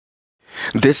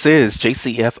This is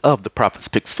JCF of the Prophets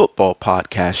Picks Football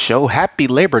Podcast Show. Happy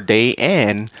Labor Day,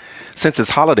 and since it's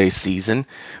holiday season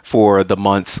for the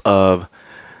months of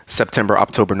September,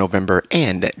 October, November,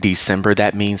 and December,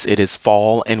 that means it is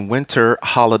fall and winter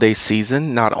holiday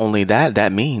season. Not only that,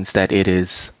 that means that it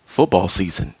is football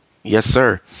season. Yes,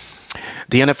 sir.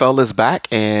 The NFL is back,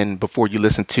 and before you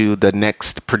listen to the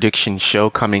next prediction show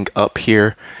coming up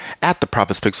here at the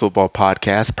Prophets Picks Football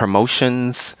Podcast,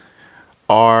 promotions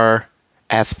are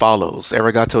as follows.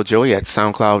 Arigato Joey at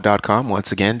SoundCloud.com.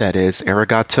 Once again, that is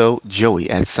Arigato Joey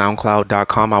at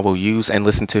SoundCloud.com. I will use and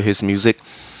listen to his music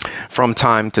from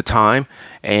time to time,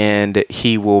 and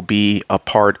he will be a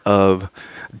part of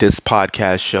this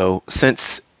podcast show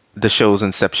since the show's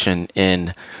inception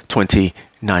in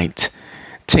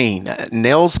 2019.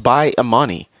 Nails by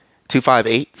Amani,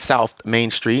 258 South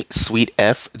Main Street, Suite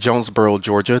F, Jonesboro,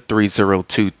 Georgia,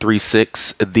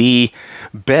 30236. The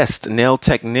best nail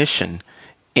technician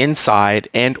inside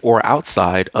and or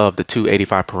outside of the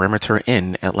 285 perimeter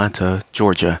in Atlanta,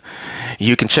 Georgia.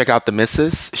 You can check out the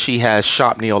missus. She has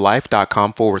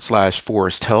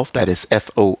shopneolife.com/Forest Health. That is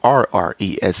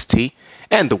FORREST.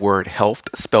 And the word health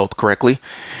spelled correctly.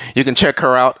 You can check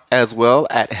her out as well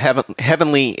at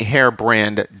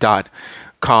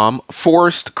heavenlyhairbrand.com,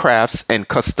 Forest Crafts and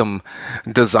Custom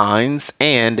Designs.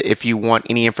 And if you want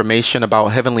any information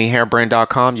about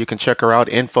heavenlyhairbrand.com, you can check her out,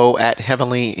 info at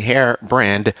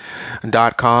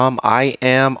heavenlyhairbrand.com. I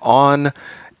am on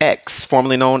X,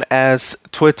 formerly known as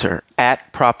Twitter,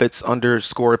 at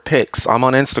Prophets_Picks. I'm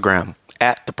on Instagram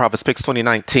at the Prophets Picks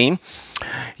 2019.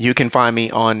 You can find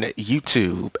me on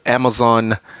YouTube,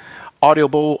 Amazon,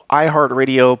 Audible,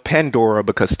 iHeartRadio, Pandora,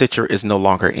 because Stitcher is no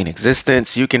longer in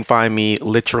existence. You can find me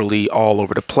literally all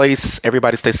over the place.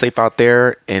 Everybody stay safe out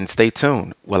there and stay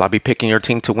tuned. Will I be picking your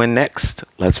team to win next?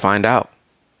 Let's find out.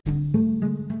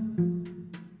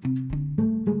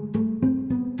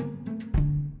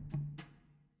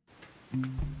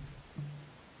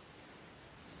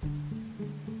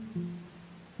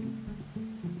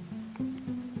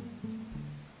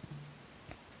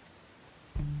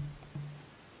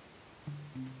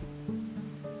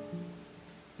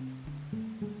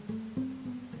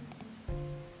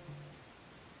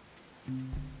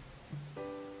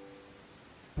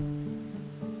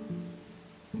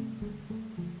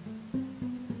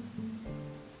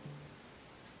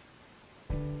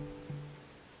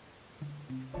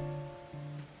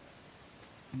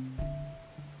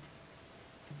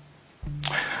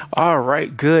 All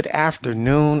right, good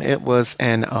afternoon. It was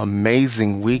an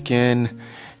amazing weekend,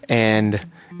 and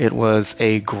it was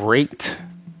a great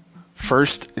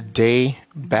first day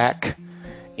back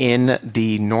in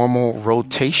the normal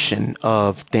rotation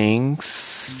of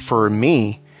things for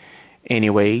me.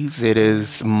 Anyways, it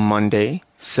is Monday,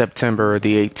 September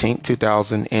the 18th,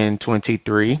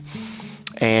 2023,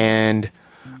 and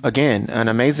again, an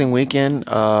amazing weekend.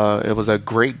 It was a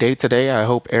great day today. I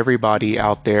hope everybody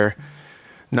out there,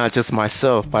 not just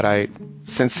myself, but I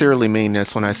sincerely mean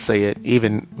this when I say it,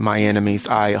 even my enemies,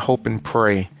 I hope and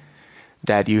pray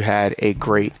that you had a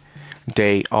great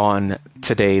day on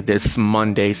today, this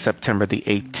Monday, September the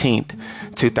 18th,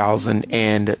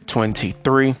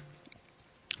 2023.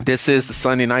 This is the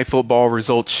Sunday Night Football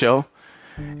Results Show,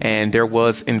 and there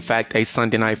was, in fact, a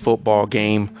Sunday Night Football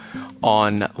game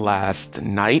on last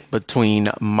night between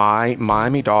my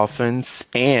Miami Dolphins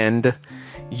and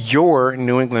your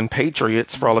New England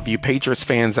Patriots, for all of you Patriots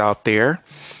fans out there.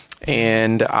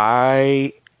 And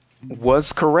I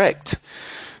was correct.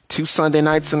 2 Sunday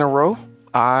nights in a row.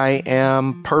 I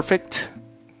am perfect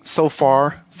so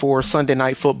far for Sunday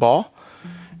Night Football.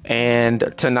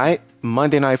 And tonight,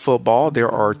 Monday Night Football, there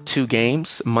are 2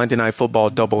 games. Monday Night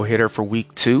Football doubleheader for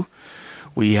week 2.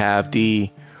 We have the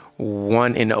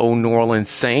 1-0 New Orleans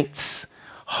Saints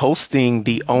hosting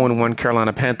the 0-1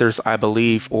 Carolina Panthers, I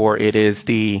believe, or it is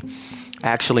the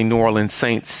actually New Orleans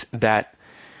Saints that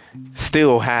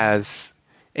still has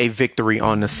a victory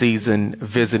on the season,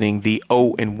 visiting the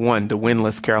 0-1, the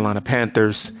winless Carolina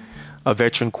Panthers, a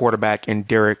veteran quarterback in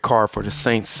Derek Carr for the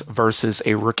Saints versus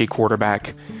a rookie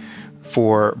quarterback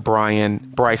for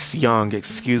Bryce Young,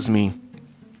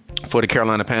 for the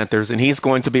Carolina Panthers. And he's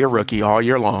going to be a rookie all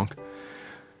year long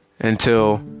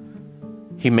until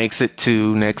he makes it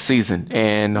to next season,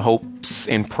 and hopes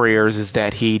and prayers is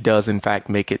that he does in fact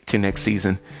make it to next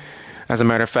season. As a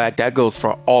matter of fact, that goes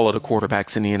for all of the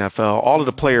quarterbacks in the NFL, all of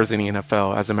the players in the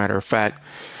NFL. As a matter of fact,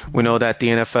 we know that the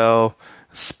NFL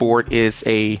sport is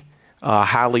a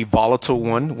highly volatile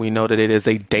one. We know that it is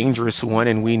a dangerous one,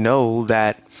 and we know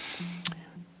that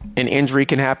an injury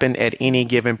can happen at any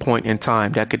given point in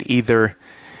time. That could either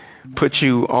put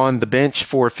you on the bench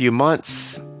for a few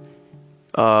months,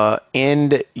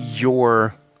 end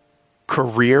your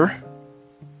career,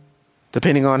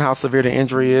 depending on how severe the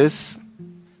injury is,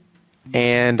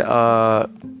 and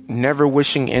never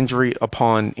wishing injury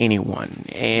upon anyone.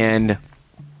 And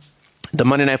the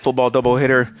Monday Night Football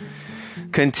doubleheader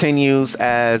continues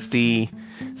as the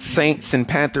Saints and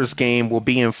Panthers game will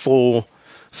be in full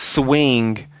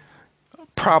swing,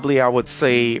 probably I would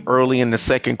say early in the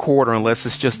second quarter, unless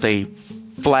it's just a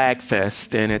flag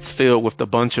fest and it's filled with a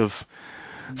bunch of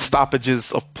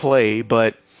stoppages of play.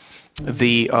 But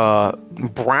the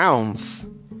Browns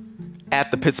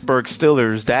at the Pittsburgh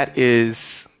Steelers, that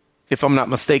is, if I'm not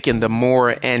mistaken, the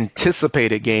more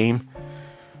anticipated game,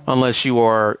 unless you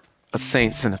are a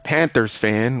Saints and a Panthers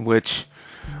fan, which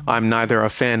I'm neither a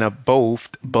fan of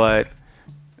both, but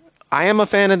I am a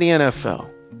fan of the NFL.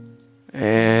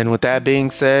 And with that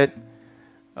being said,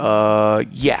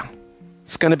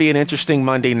 it's going to be an interesting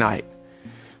Monday night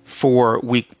for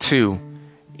week 2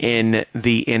 in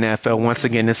the NFL. Once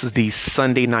again, this is the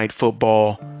Sunday Night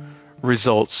Football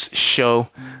results show.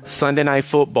 Sunday Night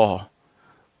Football,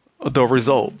 the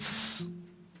results.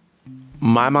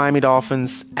 My Miami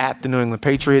Dolphins at the New England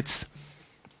Patriots.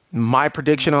 My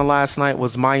prediction on last night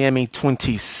was Miami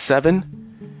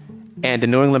 27 and the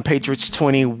New England Patriots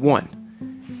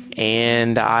 21.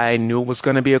 And I knew it was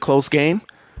going to be a close game.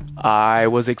 I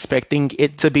was expecting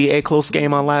it to be a close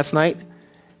game on last night.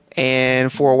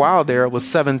 And for a while there, it was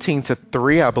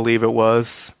 17-3, I believe it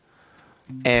was.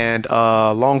 And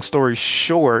long story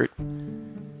short,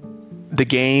 the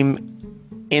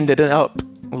game ended up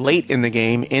late in the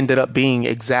game, ended up being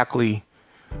exactly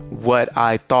what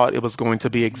I thought it was going to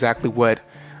be, exactly what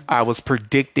I was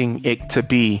predicting it to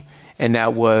be. And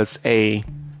that was a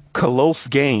close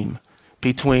game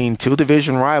between two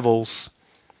division rivals,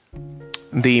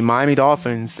 the Miami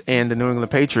Dolphins and the New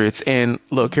England Patriots. And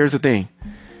look, here's the thing.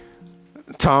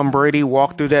 Tom Brady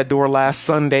walked through that door last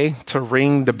Sunday to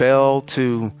ring the bell,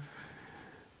 to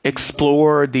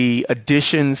explore the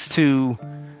additions to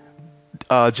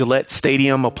Gillette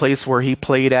Stadium, a place where he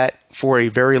played at for a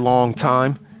very long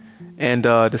time. And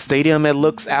the stadium, it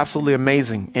looks absolutely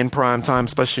amazing in prime time,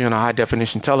 especially on a high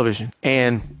definition television.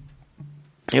 And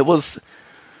it was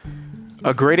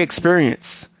a great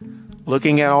experience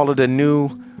looking at all of the new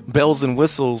bells and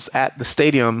whistles at the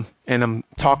stadium. And I'm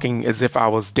talking as if I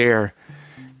was there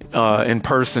in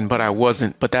person, but I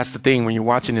wasn't. But that's the thing, when you're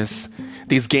watching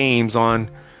these games on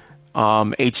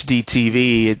HD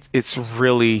TV, it's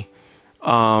really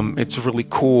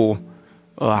cool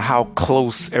how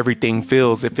close everything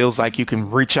feels. It feels like you can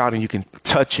reach out and you can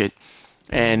touch it.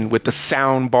 And with the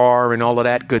sound bar and all of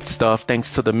that good stuff,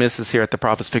 thanks to the missus here at the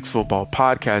Prophets Picks Football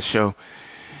podcast show,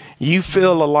 you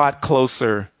feel a lot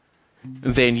closer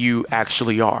than you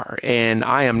actually are. And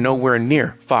I am nowhere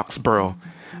near Foxborough,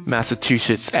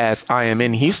 Massachusetts, as I am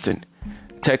in Houston,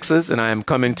 Texas, and I am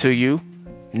coming to you.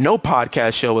 No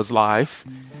podcast show is live.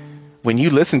 When you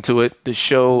listen to it, the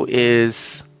show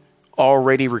is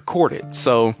already recorded.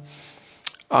 So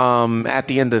at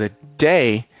the end of the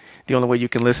day, the only way you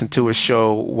can listen to a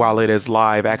show while it is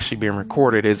live, actually being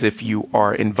recorded, is if you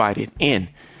are invited in.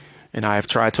 And I have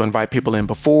tried to invite people in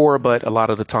before, but a lot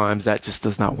of the times that just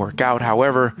does not work out.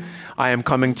 However, I am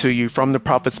coming to you from the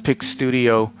Prophets Pick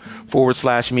Studio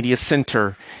 /Media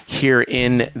Center here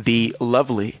in the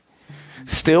lovely,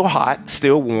 still hot,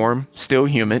 still warm, still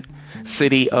humid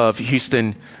city of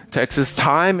Houston, Texas.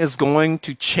 Time is going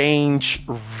to change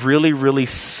really, really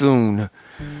soon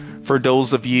for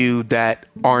those of you that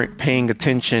aren't paying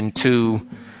attention to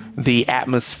the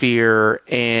atmosphere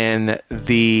and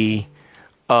the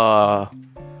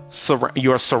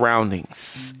your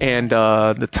surroundings. And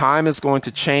the time is going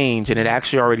to change, and it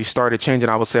actually already started changing,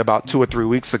 I would say, about 2 or 3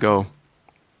 weeks ago.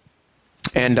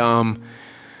 And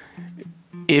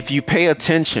if you pay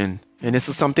attention, and this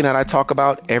is something that I talk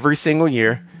about every single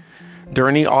year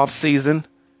during the off season,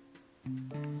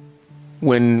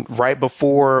 when right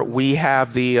before we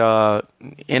have the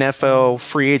NFL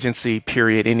free agency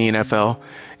period in the NFL.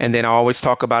 And then I always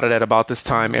talk about it at about this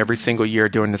time every single year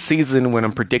during the season, when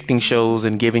I'm predicting shows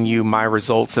and giving you my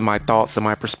results and my thoughts and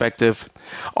my perspective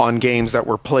on games that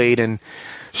were played. And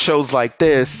shows like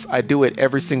this, I do it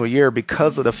every single year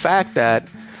because of the fact that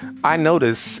I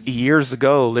noticed years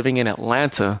ago, living in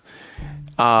Atlanta,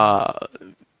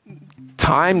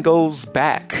 time goes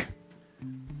back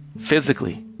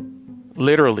physically,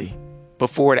 literally,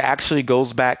 before it actually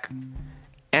goes back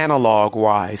analog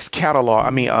wise,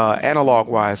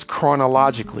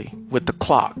 chronologically with the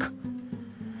clock.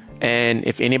 And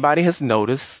if anybody has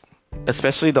noticed,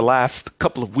 especially the last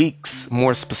couple of weeks,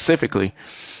 more specifically,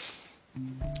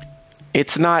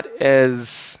 it's not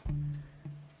as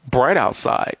bright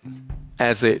outside.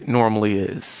 as it normally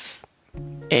is.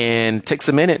 And it takes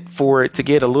a minute for it to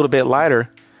get a little bit lighter.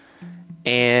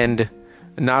 And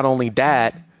not only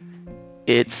that,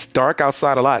 it's dark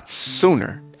outside a lot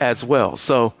sooner as well.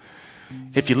 So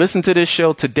if you listen to this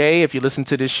show today, if you listen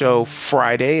to this show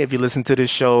Friday, if you listen to this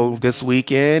show this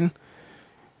weekend,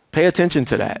 pay attention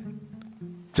to that.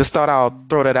 Just thought I'll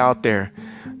throw that out there.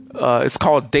 It's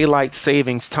called daylight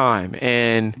savings time,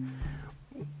 and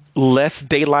less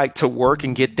daylight to work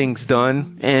and get things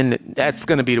done. And that's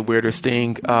going to be the weirdest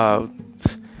thing. I'm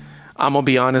going to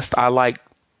be honest. I like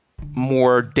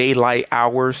more daylight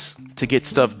hours to get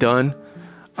stuff done.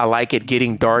 I like it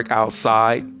getting dark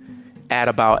outside at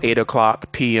about 8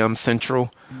 o'clock p.m.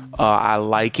 Central. I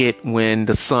like it when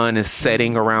the sun is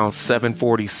setting around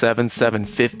 7:47,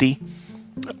 7:50.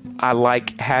 I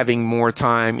like having more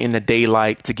time in the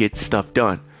daylight to get stuff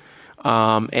done.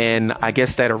 And I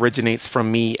guess that originates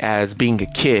from me as being a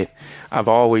kid. I've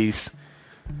always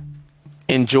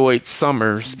enjoyed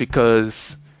summers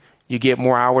because you get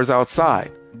more hours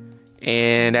outside.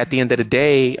 And at the end of the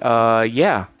day,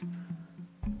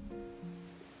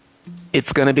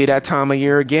 it's going to be that time of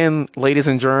year again, ladies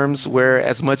and germs, where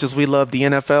as much as we love the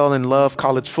NFL and love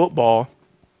college football,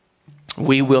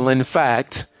 we will in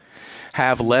fact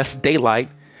have less daylight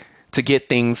to get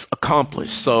things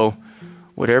accomplished. So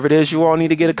whatever it is you all need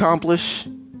to get accomplished,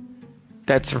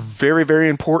 that's very, very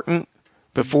important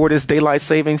before this daylight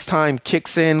savings time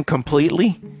kicks in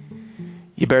completely.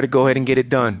 You better go ahead and get it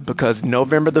done, because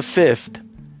November the 5th,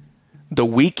 the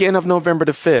weekend of November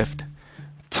the 5th,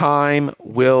 time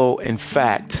will in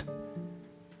fact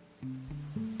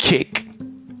kick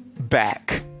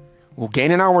back. We'll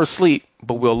gain an hour of sleep,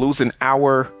 but we'll lose an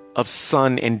hour of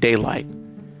sun and daylight.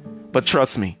 But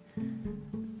trust me,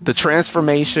 the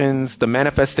transformations, the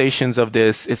manifestations of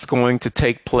this is going to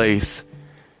take place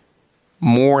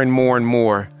more and more and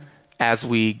more as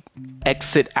we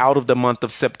exit out of the month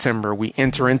of September. We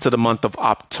enter into the month of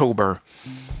October.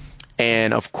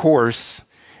 And of course,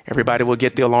 everybody will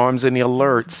get the alarms and the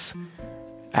alerts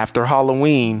after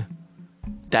Halloween.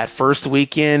 That first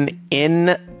weekend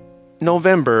in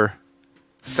November,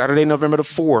 Saturday, November the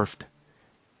 4th,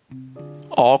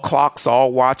 all clocks,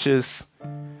 all watches,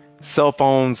 cell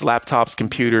phones, laptops,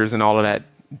 computers, and all of that,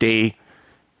 they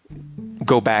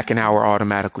go back an hour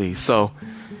automatically. So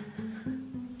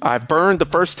I burned the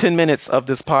first 10 minutes of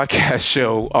this podcast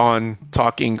show on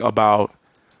talking about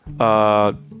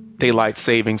daylight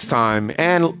savings time.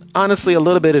 And honestly, a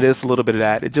little bit of this, a little bit of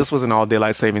that. It just wasn't all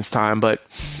daylight savings time. But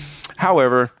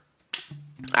however,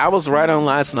 I was right on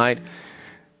last night.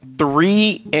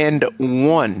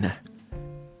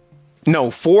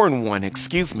 4-1,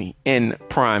 excuse me, in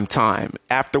prime time.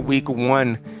 After week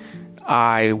 1,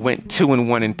 I went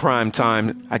 2-1 in prime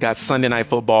time. I got Sunday Night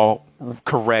Football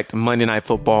correct, Monday Night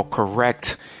Football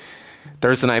correct.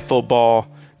 Thursday Night Football,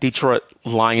 Detroit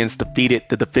Lions defeated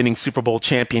the defending Super Bowl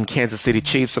champion Kansas City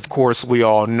Chiefs. Of course, we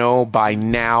all know by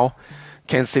now,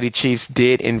 Kansas City Chiefs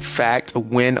did in fact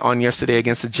win on yesterday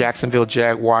against the Jacksonville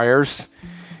Jaguars.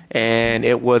 And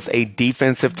it was a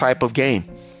defensive type of game.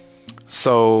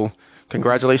 So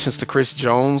congratulations to Chris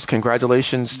Jones.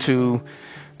 Congratulations to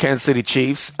Kansas City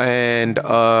Chiefs. And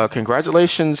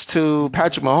congratulations to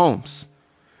Patrick Mahomes.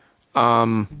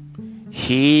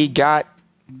 He got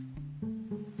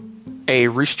a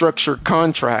restructured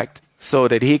contract so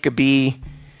that he could be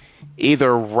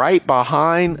either right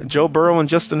behind Joe Burrow and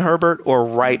Justin Herbert or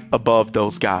right above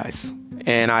those guys.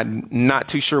 And I'm not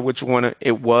too sure which one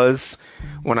it was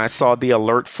when I saw the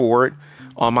alert for it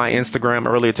on my Instagram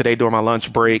earlier today during my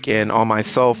lunch break and on my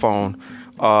cell phone.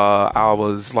 I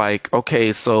was like,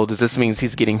 okay, so does this mean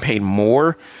he's getting paid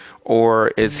more, or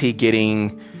is he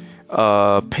getting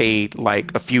paid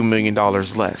like a few $1 million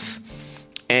less?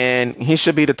 And he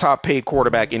should be the top paid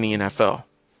quarterback in the NFL.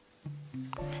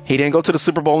 He didn't go to the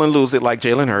Super Bowl and lose it like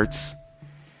Jalen Hurts.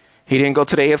 He didn't go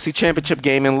to the AFC Championship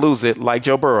game and lose it like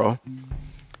Joe Burrow.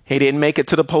 He didn't make it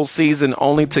to the postseason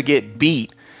only to get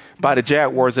beat by the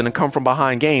Jaguars in a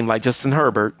come-from-behind game like Justin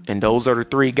Herbert. And those are the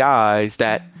three guys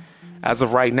that, as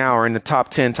of right now, are in the top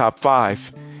 10, top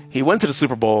 5. He went to the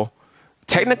Super Bowl,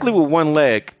 technically with one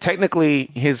leg. Technically,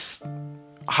 his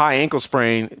high ankle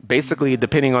sprain, basically,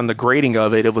 depending on the grading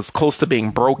of it, it was close to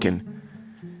being broken.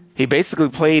 He basically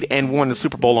played and won the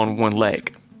Super Bowl on one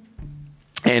leg.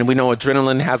 And we know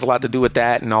adrenaline has a lot to do with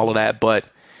that and all of that, but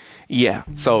yeah,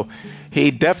 so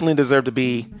he definitely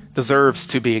deserves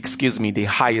to be, the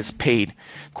highest paid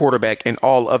quarterback in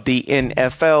all of the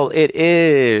NFL. It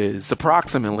is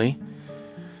approximately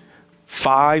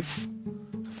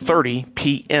 5:30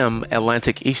 p.m.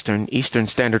 Atlantic Eastern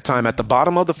Standard Time at the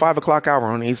bottom of the 5 o'clock hour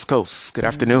on the East Coast. Good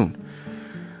afternoon.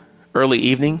 early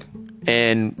evening.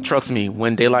 And trust me,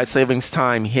 when daylight savings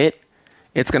time hit,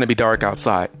 it's going to be dark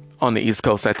outside on the East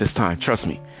Coast at this time. Trust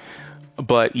me.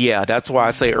 But yeah, that's why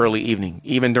I say early evening.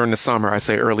 Even during the summer, I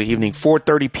say early evening.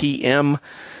 4:30 p.m.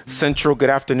 Central. Good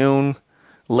afternoon.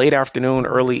 Late afternoon,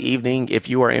 early evening. If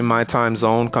you are in my time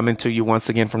zone, coming to you once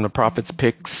again from the Prophet's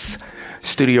Picks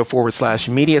studio /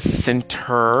 media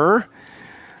center.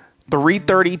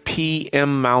 3:30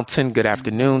 p.m. Mountain, good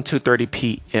afternoon. 2:30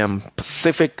 p.m.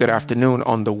 Pacific, good afternoon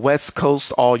on the West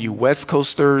Coast. All you West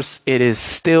Coasters, it is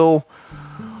still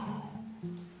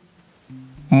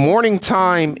morning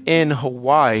time in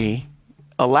Hawaii.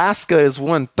 Alaska is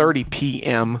 1:30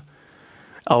 p.m.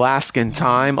 Alaskan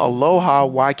time. Aloha,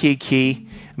 Waikiki,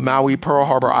 Maui, Pearl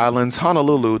Harbor Islands,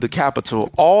 Honolulu, the capital,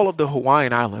 all of the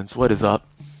Hawaiian Islands. What is up?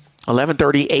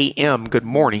 11:30 a.m. Good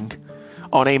morning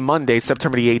on a Monday,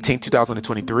 September the 18th,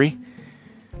 2023.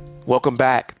 Welcome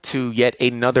back to yet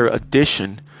another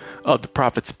edition of the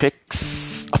Prophet's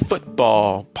Picks, a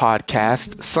football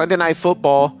podcast. Sunday Night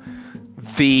Football,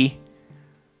 the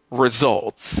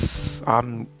results.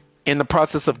 I'm in the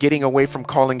process of getting away from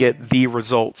calling it the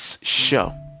results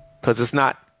show because it's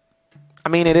not. I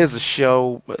mean, it is a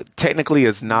show. Technically,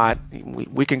 it's not.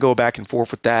 We can go back and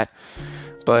forth with that,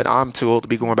 but I'm too old to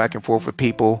be going back and forth with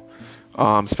people,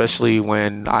 especially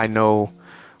when I know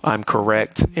I'm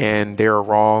correct and they're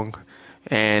wrong.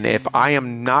 And if I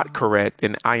am not correct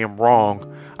and I am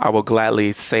wrong, I will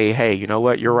gladly say, hey, you know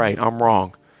what? You're right. I'm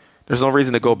wrong. There's no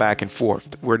reason to go back and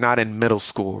forth. We're not in middle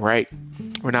school, right?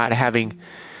 We're not having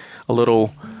a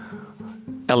little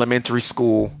elementary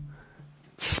school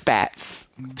spats.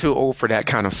 Too old for that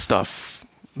kind of stuff.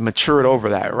 Matured over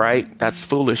that, right? That's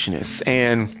foolishness.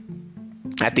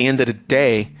 And at the end of the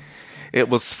day, it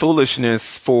was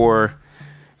foolishness for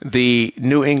the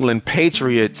New England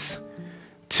Patriots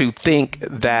to think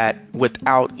that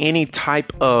without any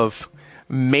type of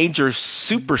major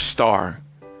superstar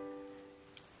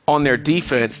on their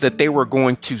defense, that they were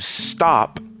going to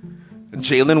stop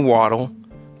Jalen Waddle,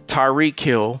 Tyreek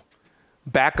Hill,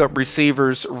 backup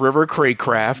receivers River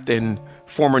Craycraft, and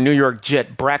former New York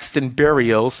Jet Braxton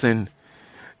Berrios. And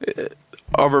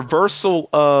a reversal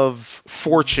of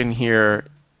fortune here.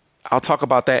 I'll talk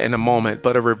about that in a moment,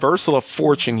 but a reversal of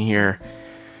fortune here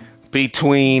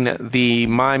between the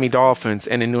Miami Dolphins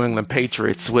and the New England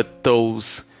Patriots with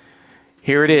those,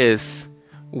 here it is,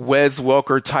 Wes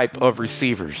Welker type of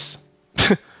receivers.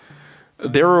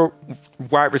 There are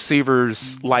wide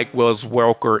receivers like Wes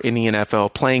Welker in the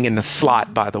NFL playing in the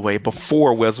slot, by the way,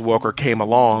 before Wes Welker came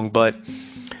along. But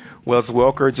Wes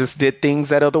Welker just did things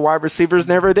that other wide receivers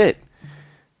never did.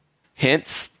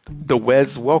 Hence, the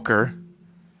Wes Welker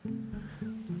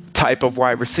type of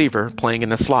wide receiver playing in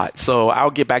the slot. So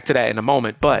I'll get back to that in a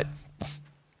moment. But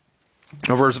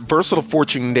a versatile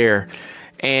fortune there.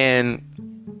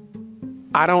 And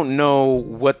I don't know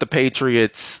what the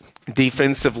Patriots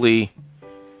defensively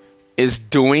is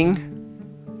doing.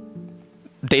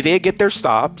 They did get their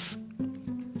stops.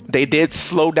 They did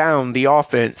slow down the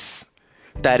offense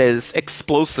that is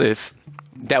explosive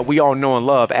that we all know and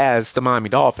love as the Miami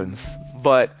Dolphins.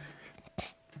 But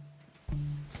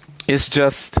it's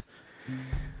just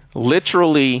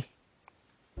literally,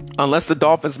 unless the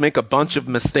Dolphins make a bunch of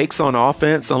mistakes on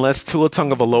offense, unless Tua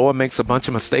Tagovailoa makes a bunch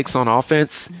of mistakes on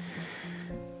offense,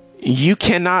 you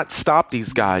cannot stop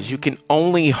these guys. You can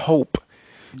only hope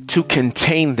to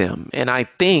contain them. And I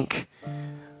think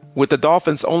with the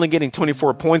Dolphins only getting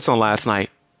 24 points on last night,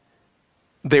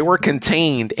 they were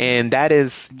contained, and that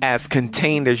is as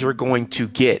contained as you're going to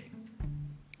get.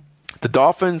 The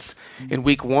Dolphins in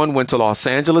week 1 went to Los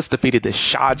Angeles, defeated the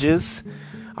Chargers.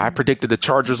 I predicted the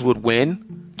Chargers would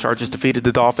win. Chargers defeated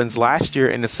the Dolphins last year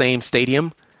in the same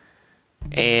stadium.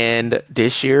 And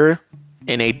this year,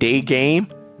 in a day game,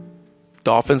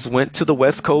 Dolphins went to the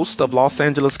west coast of Los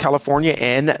Angeles, California,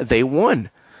 and they won.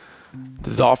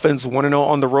 The Dolphins 1-0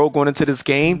 on the road going into this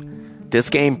game. This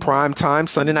game, prime time,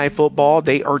 Sunday Night Football.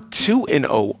 They are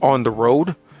 2-0 on the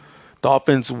road.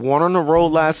 Dolphins won on the road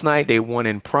last night. They won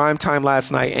in prime time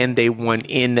last night, and they won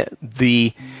in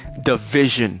the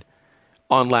division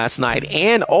on last night.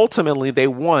 And ultimately, they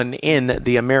won in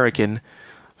the American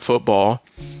Football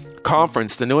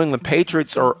Conference. The New England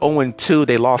Patriots are 0-2.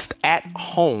 They lost at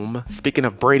home. Speaking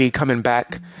of Brady coming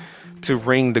back to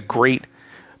ring the great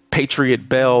Patriot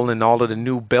bell and all of the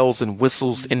new bells and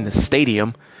whistles in the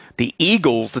stadium. The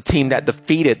Eagles, the team that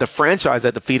defeated, the franchise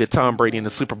that defeated Tom Brady in the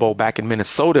Super Bowl back in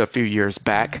Minnesota a few years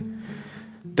back,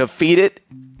 defeated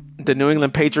the New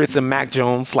England Patriots and Mac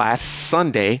Jones last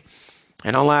Sunday.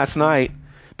 And on last night,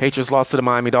 Patriots lost to the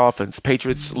Miami Dolphins.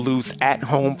 Patriots lose at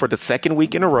home for the second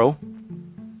week in a row.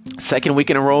 Second week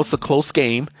in a row, it's a close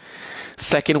game.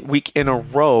 Second week in a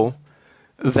row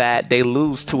that they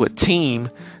lose to a team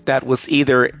that was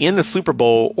either in the Super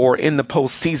Bowl or in the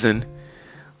postseason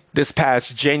this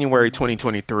past January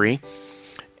 2023.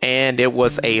 And it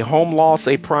was a home loss,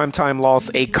 a primetime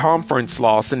loss, a conference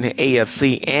loss in the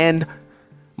AFC, and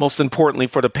most importantly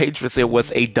for the Patriots, it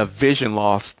was a division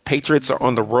loss. Patriots are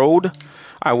on the road.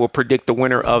 I will predict the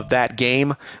winner of that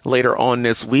game later on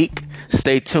this week.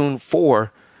 Stay tuned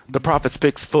for the Prophets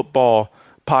Picks Football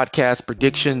Podcast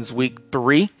Predictions Week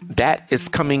 3. That is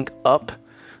coming up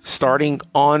starting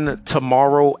on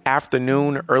tomorrow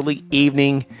afternoon, early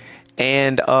evening,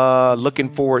 and looking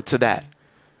forward to that.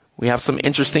 We have some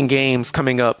interesting games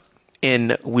coming up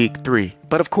in Week 3.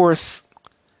 But of course,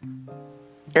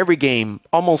 every game,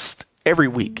 almost every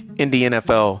week in the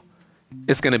NFL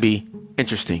is going to be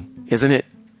interesting, isn't it?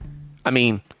 I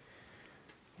mean,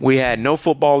 we had no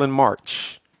football in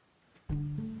March,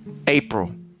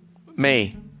 April,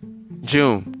 May,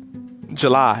 June,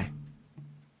 July.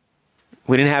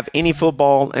 We didn't have any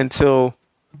football until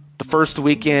the first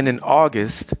weekend in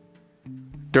August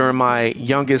during my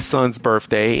youngest son's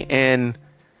birthday. And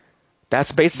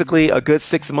that's basically a good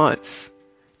 6 months.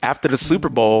 After the Super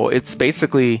Bowl, it's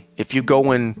basically, if you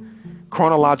go in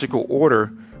chronological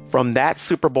order, from that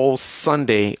Super Bowl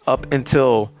Sunday up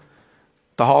until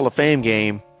the Hall of Fame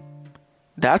game,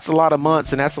 that's a lot of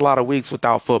months and that's a lot of weeks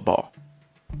without football.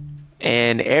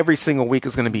 And every single week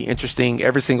is going to be interesting.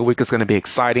 Every single week is going to be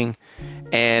exciting.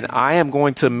 And I am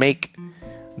going to make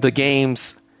the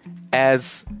games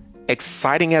as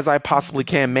exciting as I possibly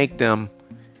can make them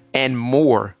and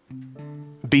more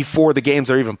before the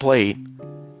games are even played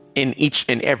in each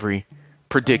and every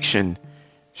prediction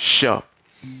show.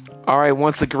 All right,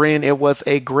 once again, it was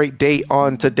a great day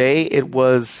on today. It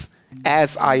was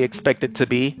as I expected to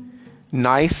be.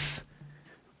 Nice,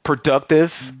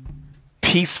 productive,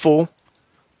 peaceful,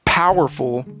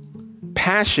 powerful,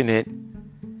 passionate,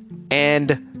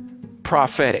 and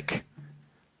prophetic.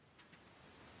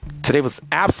 Today was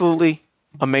absolutely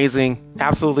amazing,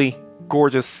 absolutely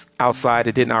gorgeous outside.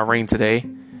 It did not rain today.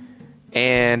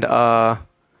 And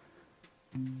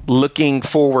looking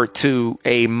forward to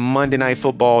a Monday Night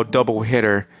Football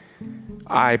doubleheader.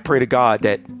 I pray to God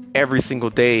that every single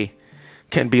day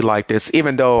can be like this,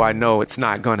 even though I know it's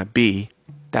not going to be.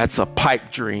 That's a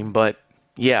pipe dream. But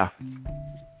yeah,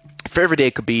 if every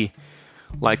day could be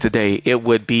like today, it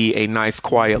would be a nice,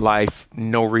 quiet life.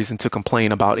 No reason to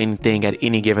complain about anything at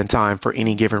any given time for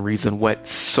any given reason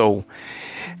whatsoever.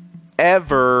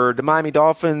 The Miami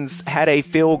Dolphins had a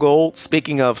field goal,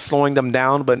 speaking of slowing them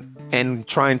down and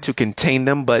trying to contain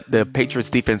them, but the Patriots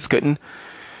defense couldn't.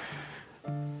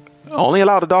 Only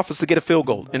allowed the Dolphins to get a field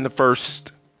goal in the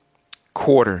first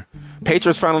quarter.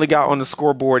 Patriots finally got on the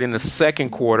scoreboard in the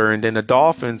second quarter, and then the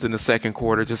Dolphins in the second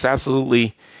quarter just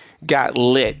absolutely got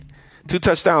lit. 2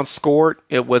 touchdowns scored.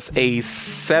 It was a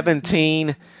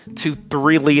 17-3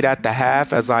 lead at the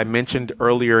half, as I mentioned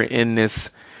earlier in this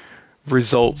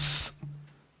results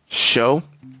show.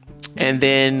 And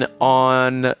then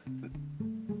on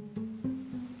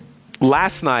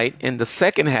last night in the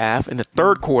second half, in the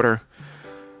third quarter,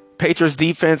 Patriots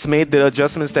defense made the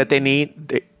adjustments that they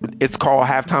need. It's called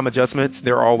halftime adjustments.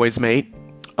 They're always made.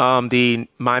 The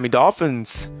Miami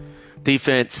Dolphins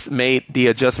defense made the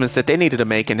adjustments that they needed to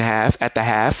make at the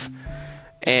half.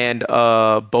 And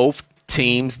both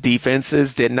teams'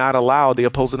 defenses did not allow the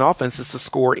opposing offenses to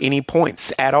score any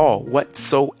points at all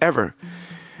whatsoever.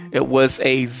 It was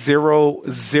a 0-0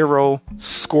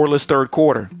 scoreless third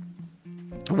quarter,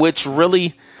 which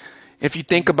really, if you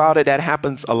think about it, that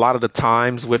happens a lot of the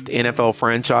times with NFL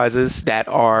franchises that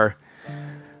are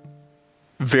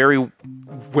very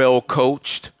well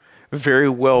coached, very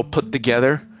well put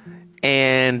together.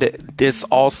 And this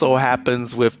also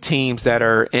happens with teams that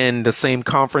are in the same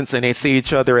conference and they see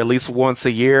each other at least once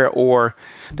a year, or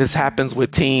this happens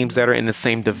with teams that are in the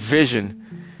same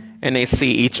division and they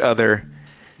see each other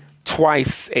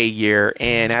twice a year.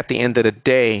 And at the end of the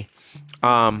day,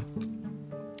 no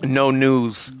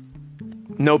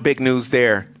big news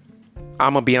there.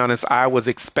 I'm going to be honest, I was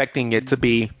expecting it to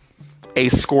be a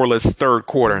scoreless third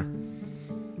quarter.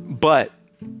 But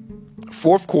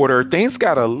fourth quarter, things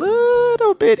got a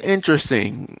little bit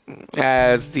interesting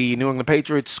as the New England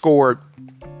Patriots scored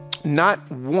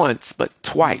not once, but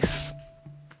twice.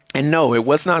 And no, it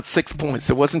was not 6 points.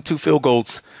 It wasn't 2 field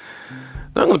goals.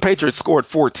 The New England Patriots scored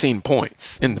 14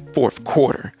 points in the fourth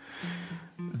quarter.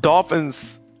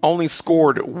 Dolphins only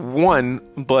scored 1,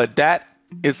 but that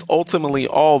is ultimately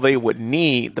all they would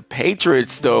need. The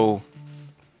Patriots, though,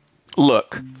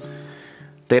 look,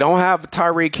 They don't have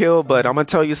Tyreek Hill, but I'm going to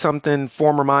tell you something.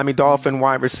 Former Miami Dolphin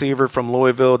wide receiver from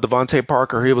Louisville, Devontae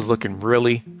Parker, he was looking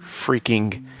really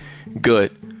freaking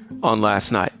good on last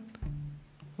night.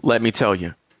 Let me tell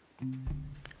you.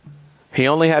 He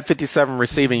only had 57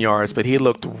 receiving yards, but he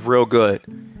looked real good.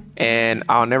 And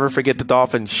I'll never forget the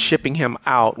Dolphins shipping him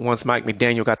out once Mike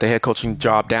McDaniel got the head coaching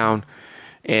job down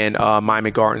in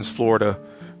Miami Gardens, Florida.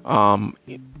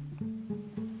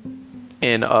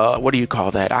 And what do you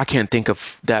call that? I can't think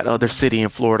of that other city in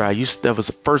Florida. That was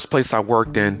the first place I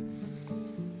worked in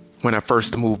when I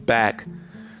first moved back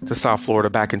to South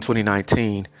Florida back in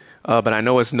 2019. But I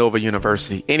know it's Nova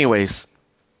University. Anyways,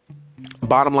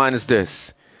 bottom line is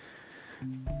this.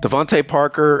 Devontae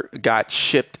Parker got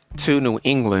shipped to New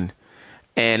England.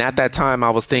 And at that time,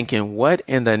 I was thinking, what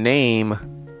in the name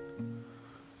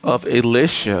of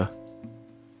Elisha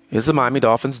is the Miami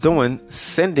Dolphins doing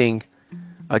sending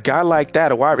a guy like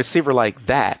that, a wide receiver like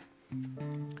that,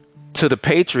 to the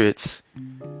Patriots,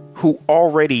 who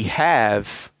already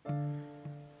have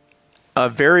a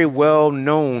very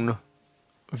well-known,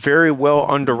 very well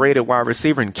underrated wide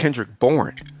receiver in Kendrick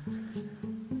Bourne.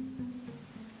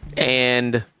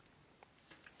 And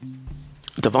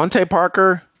Devontae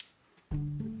Parker,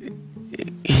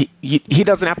 he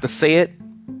doesn't have to say it,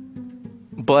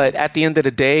 but at the end of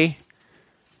the day,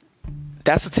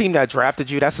 that's the team that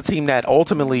drafted you. That's the team that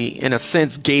ultimately, in a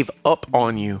sense, gave up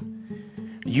on you.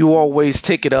 You always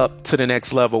take it up to the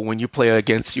next level when you play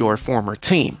against your former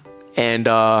team. And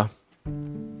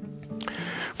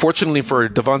fortunately for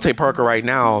Devontae Parker right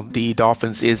now, the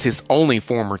Dolphins is his only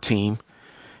former team.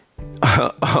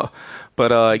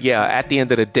 But yeah, at the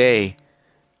end of the day,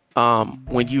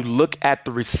 when you look at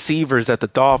the receivers that the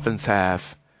Dolphins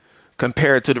have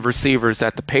compared to the receivers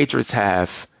that the Patriots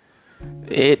have,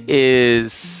 it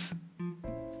is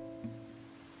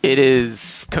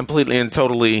completely and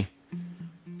totally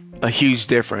a huge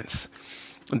difference.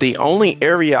 The only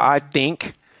area I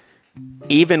think,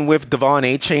 even with Devon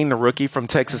Achane, the rookie from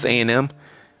Texas A&M,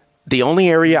 the only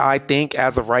area I think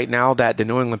as of right now that the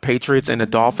New England Patriots and the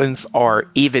Dolphins are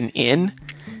even in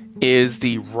is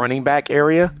the running back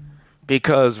area,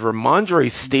 because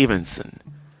Ramondre Stevenson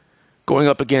going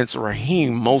up against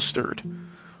Raheem Mostert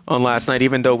on last night,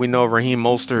 even though we know Raheem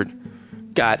Mostert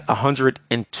got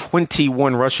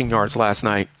 121 rushing yards last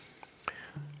night.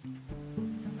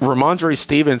 Ramondre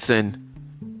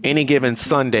Stevenson, any given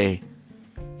Sunday,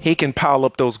 he can pile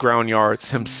up those ground yards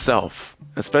himself,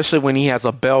 especially when he has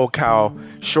a bell cow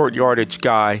short yardage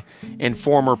guy and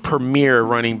former premier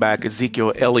running back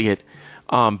Ezekiel Elliott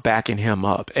backing him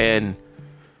up. And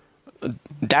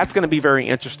that's going to be very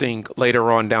interesting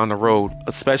later on down the road,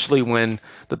 especially when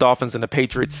the Dolphins and the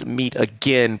Patriots meet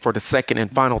again for the second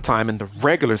and final time in the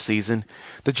regular season.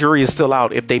 The jury is still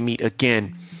out if they meet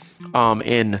again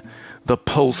in the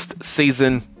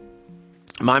postseason.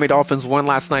 Miami Dolphins won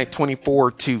last night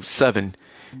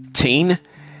 24-17,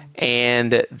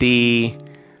 and the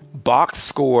box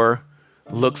score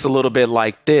looks a little bit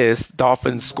like this.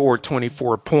 Dolphins scored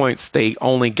 24 points. They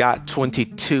only got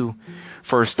 22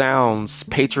 first downs.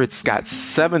 Patriots got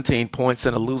 17 points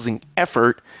in a losing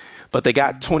effort, but they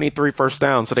got 23 first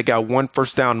downs. So they got one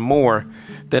first down more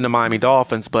than the Miami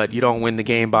Dolphins, but you don't win the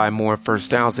game by more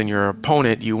first downs than your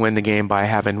opponent. You win the game by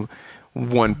having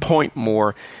 1 point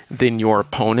more than your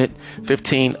opponent.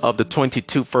 15 of the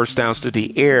 22 first downs through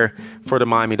the air for the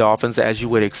Miami Dolphins, as you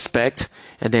would expect.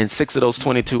 And then 6 of those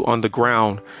 22 on the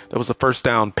ground. There was a first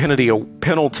down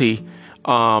penalty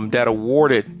that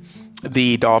awarded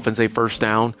the Dolphins a first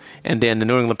down. And then the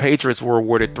New England Patriots were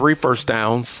awarded 3 first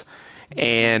downs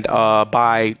and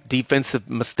by defensive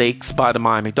mistakes by the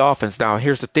Miami Dolphins. Now,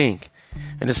 here's the thing,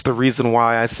 and it's the reason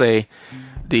why I say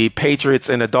the Patriots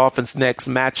and the Dolphins next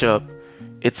matchup,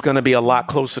 it's going to be a lot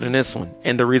closer than this one.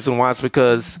 And the reason why is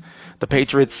because the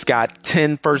Patriots got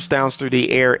 10 first downs through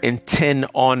the air and 10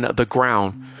 on the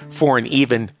ground for an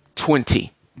even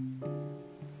 20.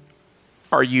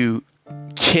 Are you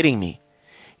kidding me?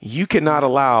 You cannot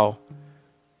allow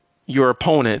your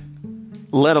opponent,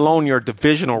 let alone your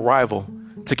divisional rival,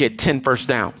 to get 10 first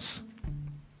downs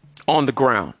on the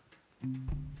ground.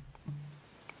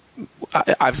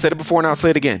 I've said it before and I'll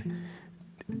say it again.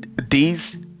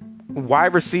 These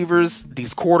wide receivers,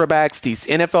 these quarterbacks, these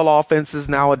NFL offenses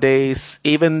nowadays,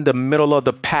 even the middle of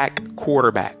the pack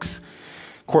quarterbacks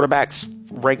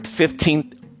ranked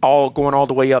 15th, going all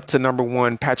the way up to number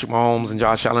 1, Patrick Mahomes and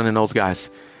Josh Allen and those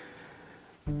guys.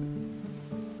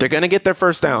 They're going to get their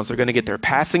first downs. They're going to get their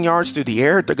passing yards through the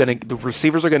air. The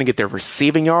receivers are going to get their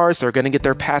receiving yards. They're going to get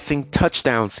their passing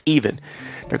touchdowns even.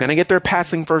 They're going to get their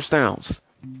passing first downs.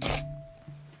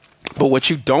 But what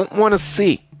you don't want to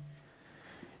see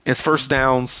is first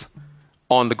downs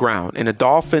on the ground. And the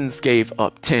Dolphins gave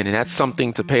up 10. And that's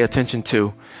something to pay attention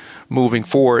to moving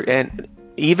forward. And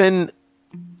even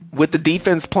with the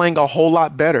defense playing a whole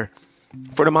lot better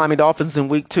for the Miami Dolphins in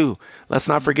week 2. Let's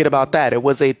not forget about that. It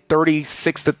was a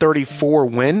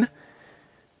 36-34 win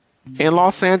in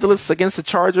Los Angeles against the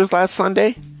Chargers last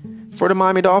Sunday for the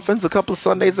Miami Dolphins a couple of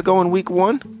Sundays ago in week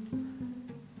 1.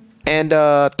 And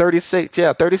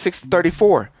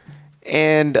 36-34.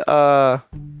 And the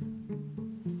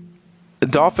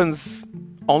Dolphins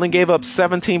only gave up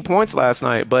 17 points last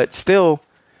night, but still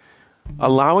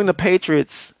allowing the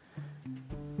Patriots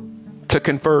to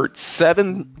convert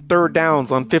 7 third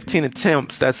downs on 15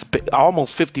 attempts. That's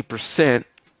almost 50%.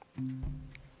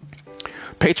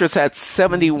 Patriots had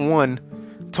 71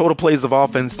 total plays of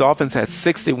offense. Dolphins had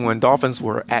 61. Dolphins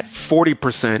were at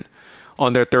 40%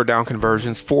 on their third down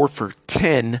conversions, 4 for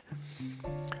 10.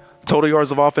 Total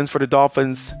yards of offense for the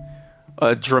Dolphins,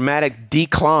 a dramatic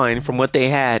decline from what they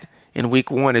had in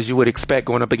week 1, as you would expect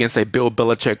going up against a Bill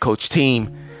Belichick coach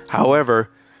team. However,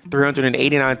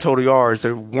 389 total yards.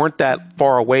 They weren't that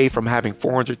far away from having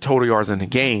 400 total yards in the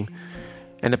game.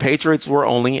 And the Patriots were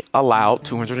only allowed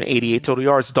 288 total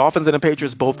yards. Dolphins and the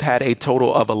Patriots both had a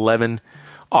total of 11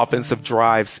 offensive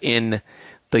drives in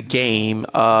the game.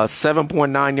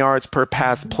 7.9 yards per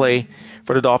pass play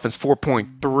for the Dolphins,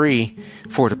 4.3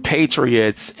 for the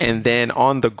Patriots. And then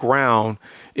on the ground,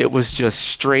 it was just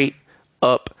straight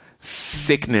up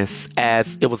sickness,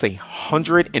 as it was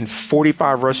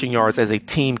 145 rushing yards as a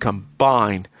team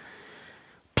combined,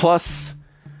 plus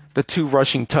the 2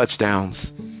 rushing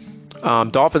touchdowns.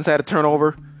 Dolphins had a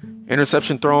turnover,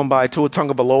 interception thrown by Tua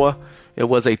Tagovailoa. It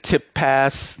was a tip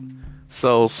pass,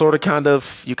 so sort of kind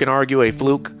of, you can argue, a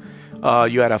fluke.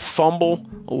 You had a fumble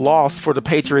loss for the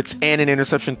Patriots and an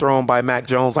interception thrown by Mac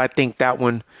Jones. I think that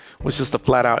one was just a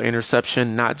flat-out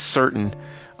interception, not certain.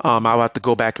 I'll have to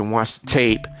go back and watch the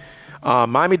tape.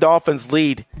 Miami Dolphins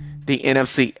lead the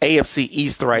AFC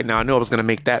East right now. I knew I was going to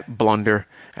make that blunder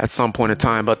at some point in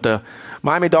time, but the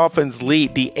Miami Dolphins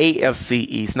lead the AFC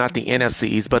East, not the NFC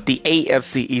East, but the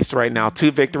AFC East right now.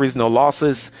 2 victories, no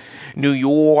losses. New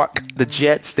York, the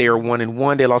Jets, they are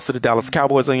 1-1. They lost to the Dallas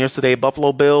Cowboys on yesterday.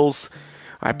 Buffalo Bills,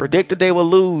 I predicted they would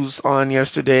lose on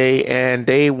yesterday, and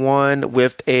they won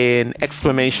with an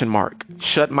exclamation mark.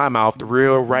 Shut my mouth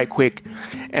real right quick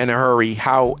in a hurry.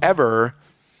 However,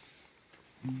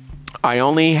 I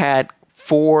only had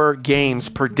 4 games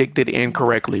predicted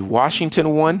incorrectly.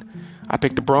 Washington won. I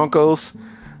picked the Broncos.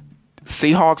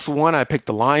 Seahawks won. I picked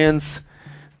the Lions.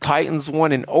 Titans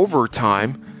won in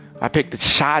overtime. I picked the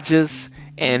Chargers.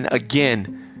 And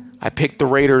again, I picked the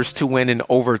Raiders to win in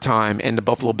overtime. And the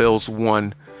Buffalo Bills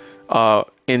won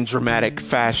in dramatic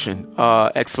fashion.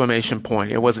 Exclamation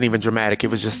point. It wasn't even dramatic. It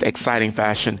was just exciting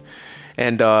fashion.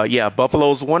 And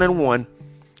Buffalo's 1-1.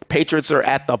 Patriots are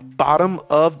at the bottom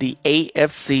of the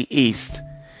AFC East.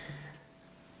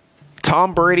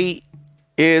 Tom Brady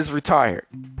is retired.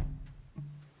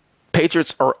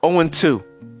 Patriots are 0-2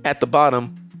 at the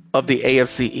bottom of the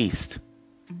AFC East.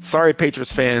 Sorry,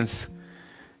 Patriots fans.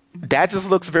 That just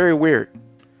looks very weird.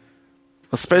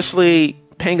 Especially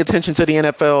paying attention to the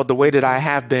NFL the way that I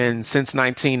have been since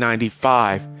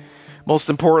 1995. Most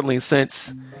importantly,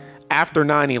 since after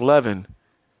 9/11.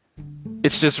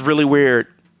 It's just really weird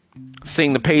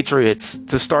seeing the Patriots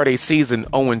to start a season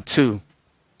 0-2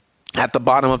 at the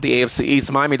bottom of the AFC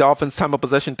East. Miami Dolphins, time of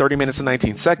possession, 30 minutes and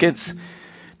 19 seconds.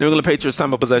 New England Patriots,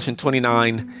 time of possession,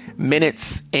 29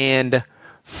 minutes and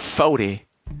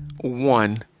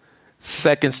 41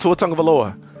 seconds. Tua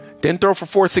Tagovailoa didn't throw for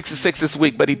 466 this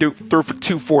week, but he threw for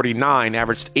 249,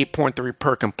 averaged 8.3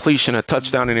 per completion, a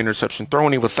touchdown and interception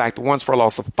thrown. He was sacked once for a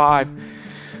loss of 5.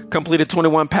 Completed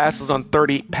 21 passes on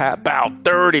 30 pass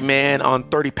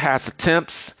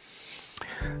attempts.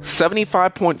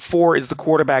 75.4 is the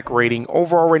quarterback rating.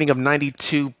 Overall rating of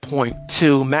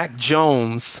 92.2. Mac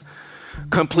Jones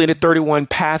completed 31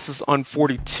 passes on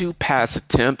 42 pass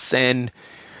attempts. And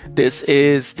this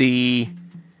is the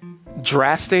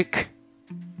drastic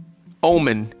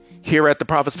omen here at the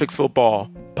Prophets Picks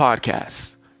Football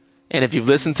podcast. And if you've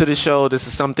listened to the show, this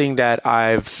is something that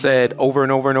I've said over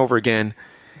and over and over again.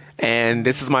 And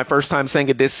this is my first time saying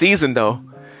it this season, though.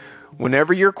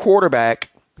 Whenever your quarterback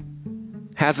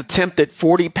has attempted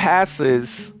 40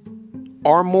 passes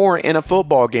or more in a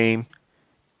football game,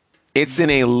 it's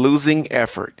in a losing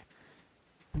effort.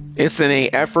 It's in an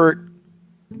effort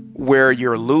where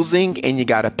you're losing and you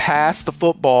got to pass the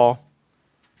football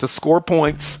to score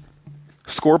points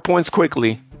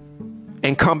quickly,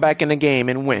 and come back in the game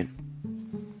and win.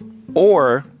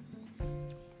 Or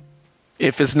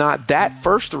If it's not that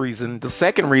first reason, the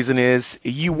second reason is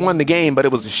you won the game, but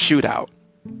it was a shootout.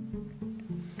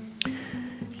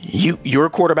 Your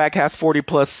quarterback has 40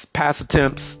 plus pass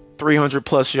attempts, 300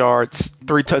 plus yards,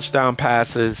 3 touchdown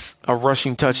passes, a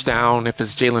rushing touchdown if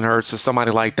it's Jalen Hurts or somebody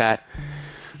like that,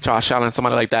 Josh Allen,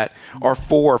 somebody like that, or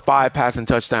 4 or 5 passing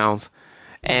touchdowns.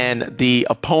 And the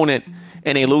opponent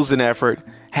in a losing effort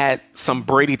had some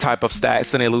Brady type of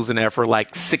stats in a losing effort,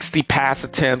 like 60 pass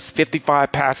attempts,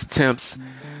 55 pass attempts,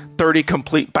 30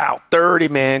 completions,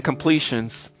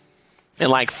 and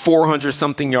like 400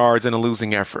 something yards in a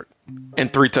losing effort,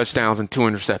 and 3 touchdowns and 2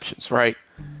 interceptions, right?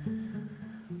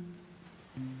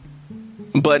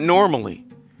 But normally,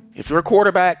 if your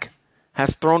quarterback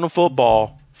has thrown the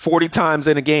football 40 times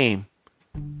in a game,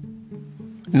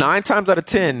 9 times out of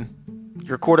 10,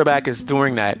 your quarterback is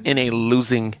doing that in a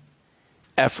losing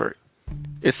effort.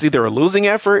 It's either a losing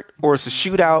effort or it's a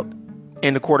shootout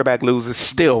and the quarterback loses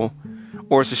still,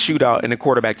 or it's a shootout and the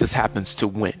quarterback just happens to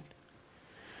win.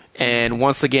 And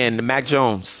once again, Mac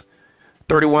Jones,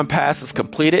 31 passes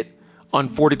completed on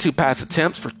 42 pass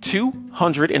attempts for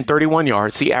 231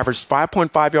 yards. He averaged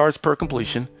 5.5 yards per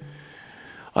completion,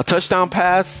 a touchdown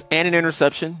pass and an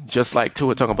interception, just like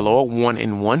Tua Tagovailoa,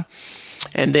 1-1.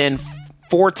 And then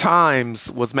 4 times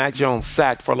was Mac Jones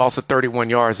sacked for a loss of 31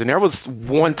 yards. And there was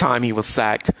one time he was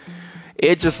sacked.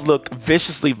 It just looked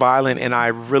viciously violent, and I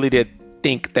really did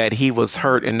think that he was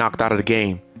hurt and knocked out of the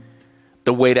game,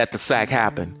 the way that the sack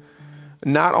happened.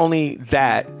 Not only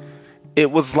that,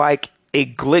 it was like a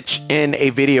glitch in a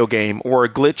video game or a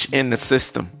glitch in the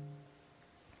system.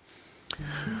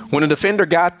 When a defender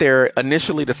got there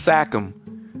initially to sack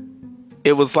him,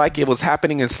 it was like it was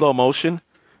happening in slow motion.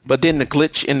 But then the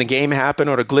glitch in the game happened,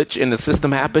 or the glitch in the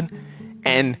system happened,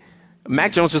 and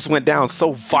Mac Jones just went down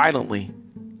so violently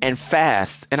and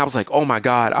fast. And I was like, oh my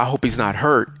God, I hope he's not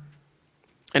hurt.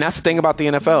 And that's the thing about the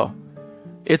NFL.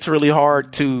 It's really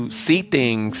hard to see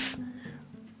things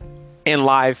in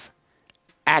live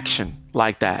action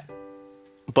like that.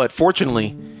 But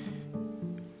fortunately,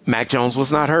 Mac Jones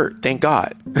was not hurt. Thank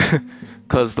God.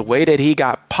 Because the way that he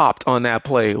got popped on that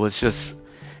play was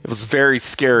it was very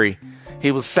scary.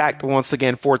 He was sacked once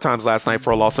again 4 times last night for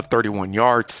a loss of 31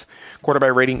 yards.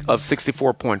 Quarterback rating of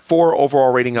 64.4.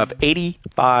 Overall rating of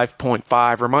 85.5.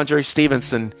 Ramondre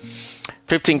Stevenson,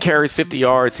 15 carries, 50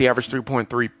 yards. He averaged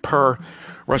 3.3 per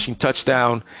rushing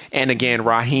touchdown. And again,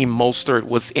 Raheem Mostert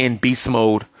was in beast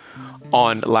mode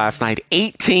on last night.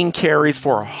 18 carries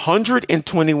for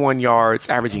 121 yards,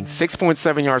 averaging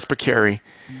 6.7 yards per carry.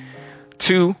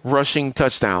 2 rushing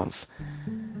touchdowns.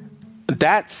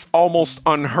 That's almost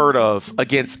unheard of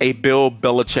against a Bill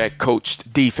Belichick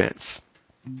coached defense.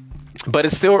 But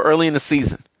it's still early in the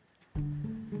season.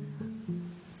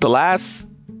 The last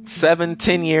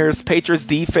 7-10 years, Patriots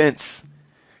defense,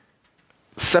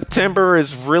 September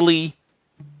is really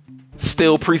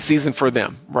still preseason for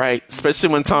them, right? Especially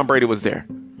when Tom Brady was there.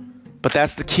 But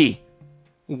that's the key.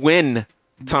 When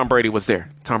Tom Brady was there.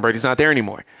 Tom Brady's not there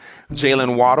anymore.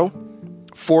 Jalen Waddle,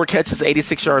 4 catches,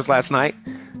 86 yards last night.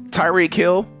 Tyreek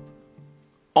Hill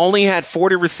only had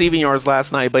 40 receiving yards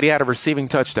last night, but he had a receiving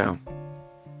touchdown.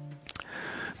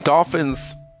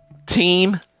 Dolphins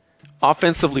team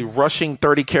offensively rushing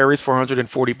 30 carries for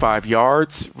 145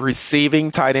 yards.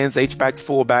 Receiving tight ends, H-backs,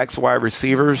 fullbacks, wide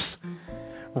receivers.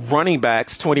 Running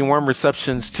backs, 21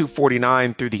 receptions,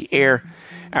 249 through the air.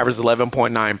 Average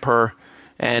 11.9 per.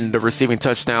 And the receiving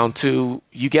touchdown to,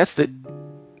 you guessed it,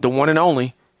 the one and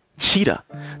only Cheetah,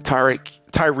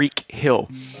 Tyreek Hill.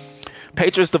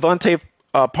 Patriots, Devontae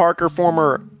Parker,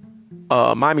 former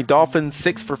Miami Dolphins,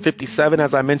 6 for 57,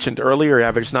 as I mentioned earlier,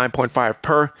 averaged 9.5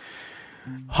 per.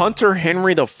 Hunter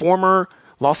Henry, the former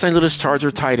Los Angeles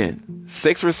Charger tight end,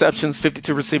 6 receptions,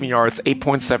 52 receiving yards,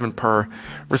 8.7 per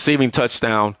receiving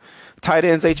touchdown. Tight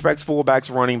ends, H-backs,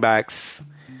 fullbacks, running backs,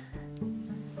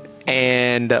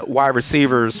 and wide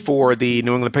receivers for the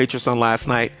New England Patriots on last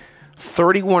night.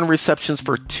 31 receptions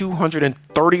for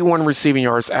 231 receiving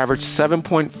yards, average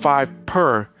 7.5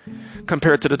 per,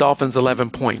 compared to the Dolphins'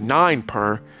 11.9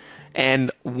 per, and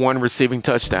 1 receiving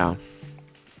touchdown.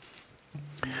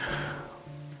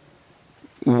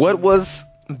 What was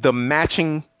the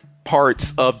matching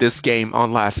parts of this game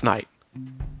on last night?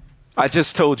 I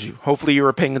just told you. Hopefully you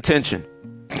were paying attention.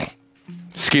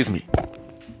 Excuse me.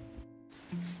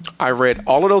 I read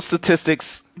all of those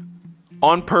statistics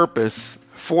on purpose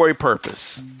for a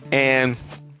purpose. And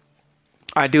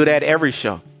I do that every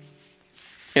show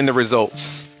in the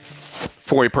results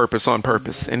for a purpose on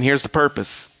purpose. And here's the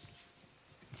purpose.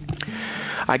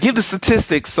 I give the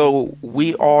statistics so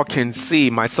we all can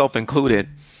see, myself included,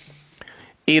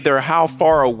 either how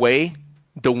far away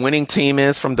the winning team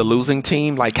is from the losing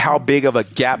team, like how big of a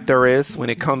gap there is when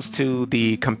it comes to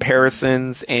the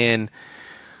comparisons and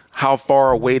how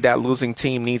far away that losing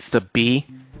team needs to be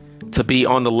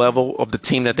on the level of the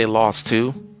team that they lost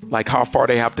to, like how far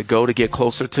they have to go to get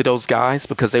closer to those guys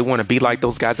because they want to be like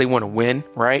those guys. They want to win,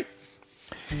 right?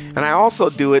 And I also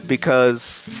do it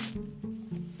because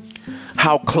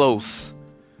how close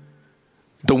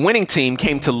the winning team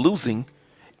came to losing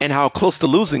and how close the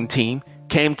losing team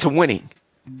came to winning.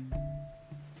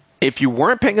 If you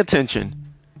weren't paying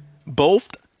attention, both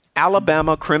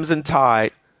Alabama Crimson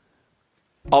Tide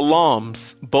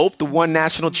alums, both won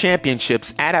national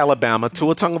championships at Alabama.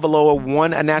 Tua Tagovailoa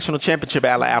won a national championship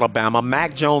at Alabama.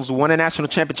 Mac Jones won a national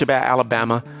championship at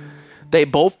Alabama. They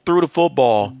both threw the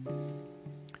football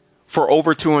for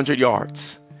over 200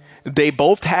 yards. They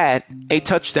both had a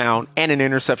touchdown and an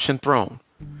interception thrown.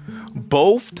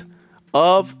 Both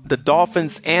of the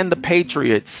Dolphins and the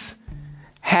Patriots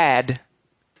had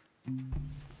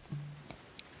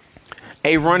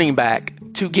a running back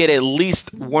to get at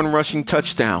least one rushing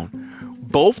touchdown.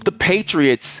 Both the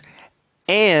Patriots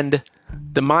and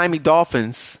the Miami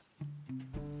Dolphins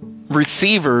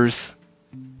receivers,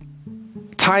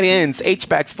 tight ends,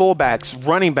 H-backs, fullbacks,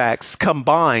 running backs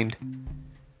combined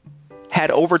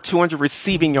had over 200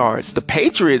 receiving yards. The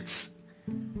Patriots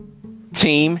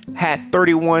team had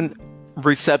 31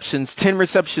 receptions, 10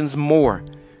 receptions more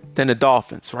than the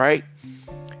Dolphins, right?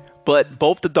 But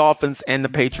both the Dolphins and the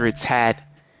Patriots had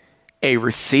a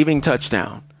receiving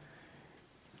touchdown.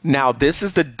 Now, this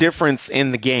is the difference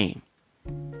in the game.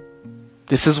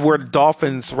 This is where the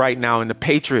Dolphins right now and the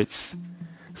Patriots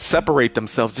separate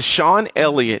themselves. Deshaun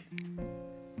Elliott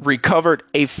recovered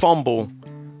a fumble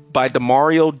by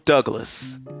Demario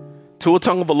Douglas. Tua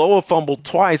Tagovailoa fumbled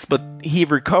twice, but he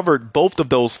recovered both of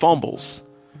those fumbles.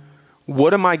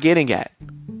 What am I getting at?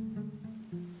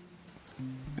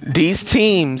 These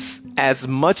teams, as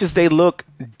much as they look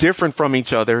different from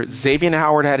each other, Xavier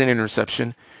Howard had an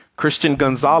interception. Christian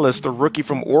Gonzalez, the rookie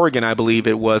from Oregon, I believe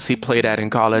it was, he played at in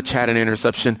college, had an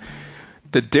interception.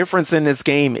 The difference in this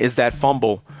game is that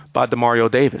fumble by Demario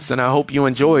Davis. And I hope you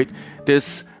enjoyed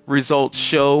this results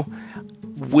show.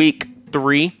 Week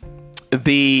 3,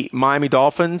 the Miami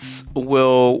Dolphins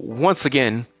will once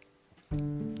again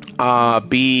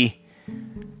be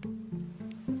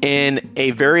in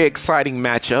a very exciting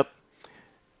matchup.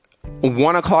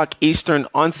 1 o'clock Eastern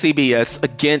on CBS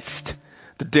against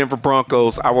the Denver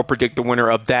Broncos. I will predict the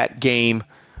winner of that game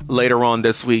later on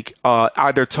this week,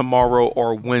 either tomorrow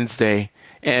or Wednesday.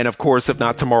 And of course, if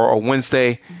not tomorrow or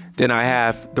Wednesday, then I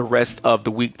have the rest of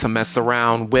the week to mess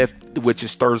around with, which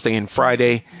is Thursday and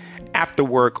Friday after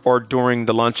work or during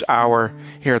the lunch hour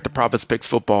here at the Prophets Picks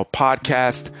Football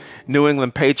Podcast. New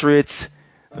England Patriots,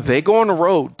 they go on the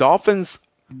road. Dolphins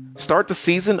start the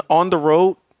season on the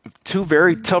road. 2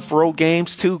 very tough road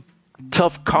games, 2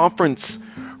 tough conference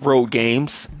road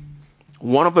games.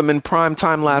 One of them in prime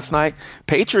time last night.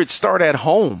 Patriots start at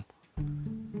home.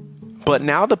 But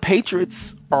now the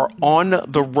Patriots are on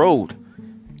the road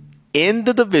in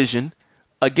the division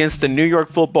against the New York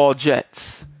Football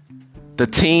Jets. The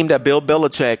team that Bill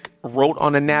Belichick wrote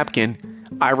on a napkin,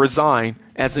 "I resign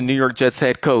as the New York Jets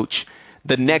head coach."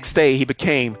 The next day he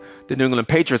became the New England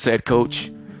Patriots head coach.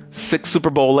 6 Super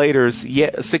Bowls later,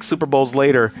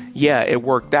 it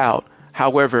worked out.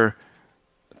 However,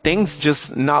 things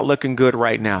just not looking good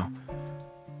right now.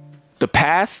 The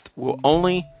past will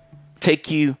only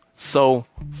take you so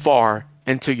far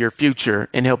into your future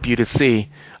and help you to see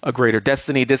a greater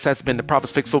destiny. This has been the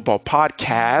Prophets Picks Football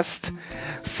Podcast.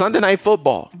 Sunday Night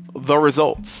Football, the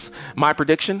results. My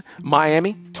prediction,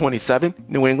 Miami 27,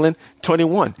 New England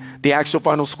 21. The actual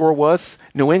final score was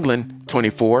New England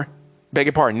 24. Beg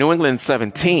your pardon, New England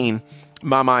 17,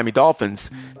 my Miami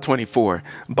Dolphins 24.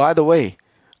 By the way,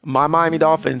 my Miami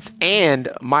Dolphins and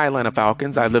my Atlanta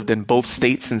Falcons, I lived in both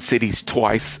states and cities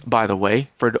twice, by the way,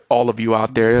 for all of you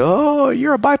out there. Oh,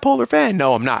 you're a bipolar fan.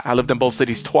 No, I'm not. I lived in both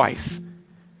cities twice.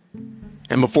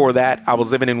 And before that, I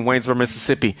was living in Waynesboro,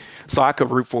 Mississippi, so I could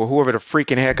root for whoever the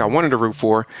freaking heck I wanted to root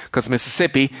for because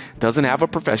Mississippi doesn't have a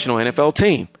professional NFL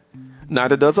team.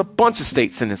 Neither does a bunch of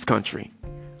states in this country.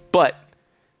 But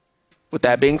with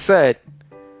that being said,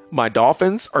 my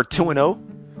Dolphins are 2-0.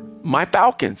 My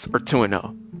Falcons are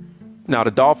 2-0. Now,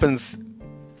 the Dolphins'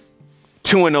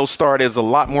 2-0 start is a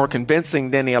lot more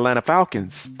convincing than the Atlanta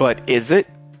Falcons. But is it?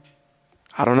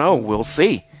 I don't know. We'll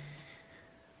see.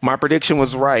 My prediction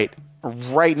was right.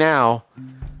 Right now,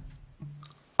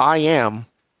 I am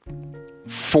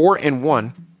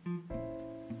 4-1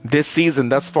 this season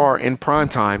thus far in prime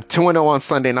time. 2-0 on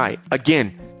Sunday night.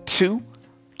 Again, 2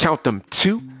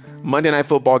 Monday Night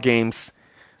Football games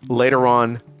later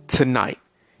on tonight.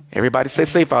 Everybody stay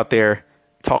safe out there.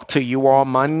 Talk to you all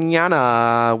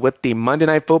mañana with the Monday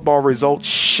Night Football results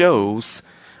shows.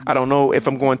 I don't know if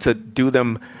I'm going to do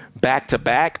them back to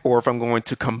back or if I'm going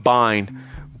to combine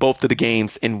both of the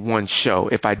games in one show.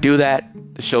 If I do that,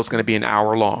 the show's going to be an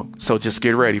hour long. So just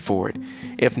get ready for it.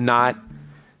 If not,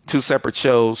 two separate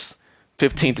shows,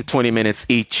 15 to 20 minutes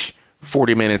each,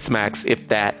 40 minutes max, if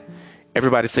that.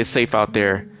 Everybody stay safe out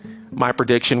there. My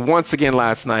prediction, once again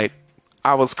last night,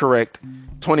 I was correct.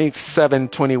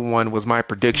 27-21 was my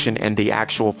prediction, and the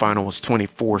actual final was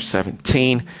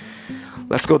 24-17.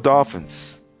 Let's go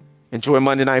Dolphins. Enjoy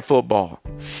Monday Night Football.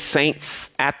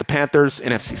 Saints at the Panthers,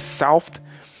 NFC South.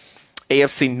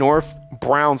 AFC North,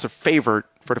 Browns are favored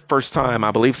for the first time,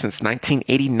 I believe, since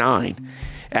 1989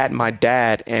 at my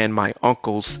dad and my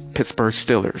uncle's Pittsburgh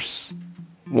Steelers.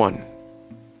 1.